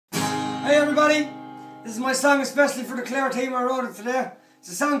Hey everybody, this is my song especially for the Clare team. I wrote it today. It's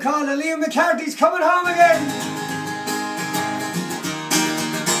a song called Liam Mccarthy's Coming Home Again.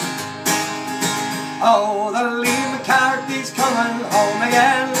 Oh, the Liam Mccarthy's coming home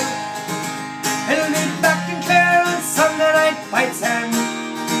again. He'll be back in Clare on Sunday night by 10.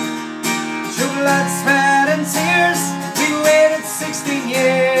 True blood, sweat and tears, we waited 16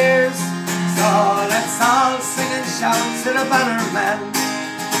 years. So let's all sing and shout to the banner man.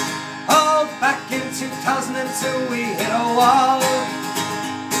 Oh, back in 2002 we hit a wall.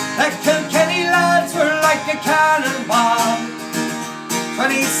 The Kilkenny lads were like a cannonball.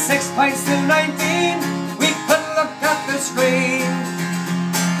 26 points to 19, we could look at the screen,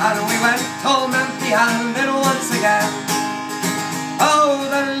 and we went home empty-handed once again. Oh,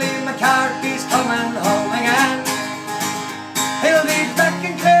 the Liam Mccarthy's coming home again. He'll be back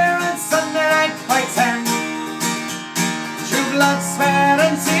in Clare on Sunday night by 10. True blood, sweat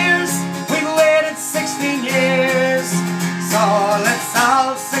and tears, we've waited 16 years. So let's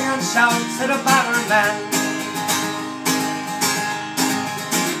all sing and shout to the banner men.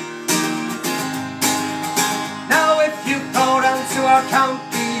 Now if you go down to our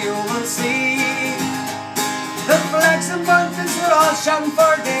county you will see the flags and buntings were all shouting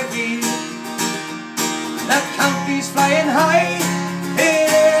for Davy. The county's flying high,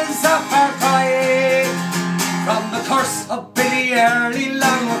 it is a far cry from the curse of Biddy Early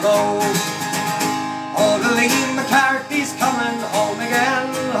long ago. Oh, the Liam Mccarthy's coming home again,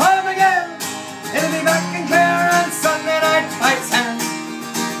 home again. He'll be back in Clare on Sunday night by 10.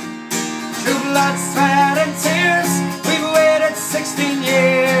 True blood, sweat and tears, we've waited 16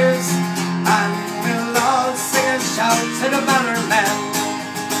 years, and we'll all sing and shout to the banner men.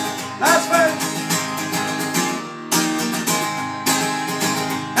 Last verse.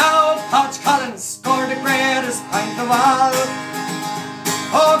 Now Podge Colin scored the greatest point of all.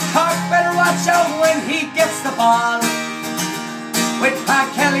 Oh, Cork better watch out when he gets the ball. With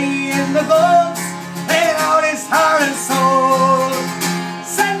Kelly in the goals, laying out his heart and soul.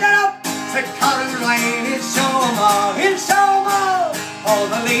 Send it up to Colin Ryan, he'll show 'em all, he'll show 'em all. Oh,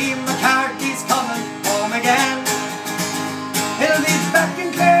 the Liam Mccarthy's coming home again. He'll be back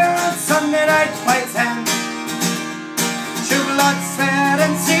in Clare on Sunday night by 10. True blood, sweat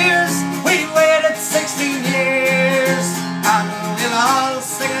and tears, we waited 16 years, and we'll all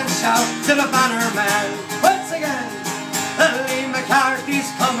sing and shout to the banner man. Once again, the Liam Mccarthy's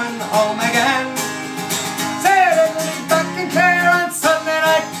coming home again. Say it, he'll be back in Clare on Sunday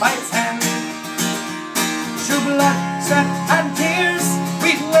night by 10. True blood, sweat and tears,